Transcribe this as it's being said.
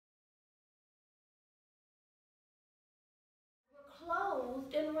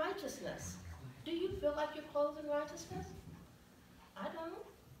clothed in righteousness. Do you feel like you're clothed in righteousness? I don't,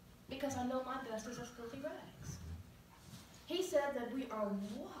 because I know my best is as filthy rags. He said that we are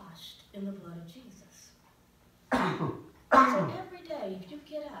washed in the blood of Jesus. So every day, if you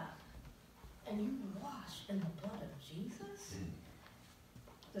get up and you wash in the blood of Jesus,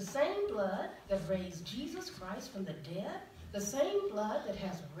 the same blood that raised Jesus Christ from the dead, the same blood that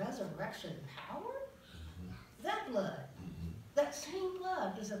has resurrection power, that blood, that same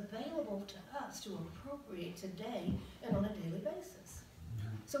blood is available to us to appropriate today and on a daily basis.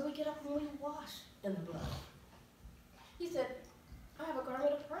 So we get up and we wash in the blood. He said, I have a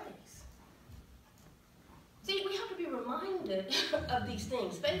garment of praise. See, we have to be reminded of these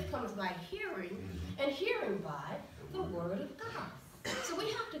things. Faith comes by hearing, and hearing by the Word of God. So we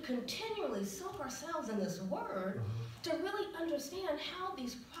have to continually soak ourselves in this Word to really understand how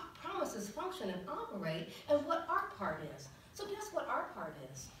these promises function and operate and what our part is. So guess what our part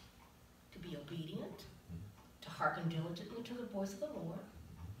is? To be obedient, to hearken diligently to the voice of the Lord,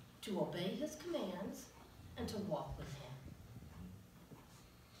 to obey His commands, and to walk with Him.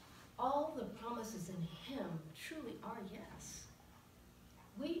 All the promises in Him truly are yes.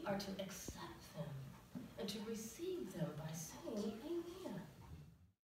 We are to accept them and to receive them by saying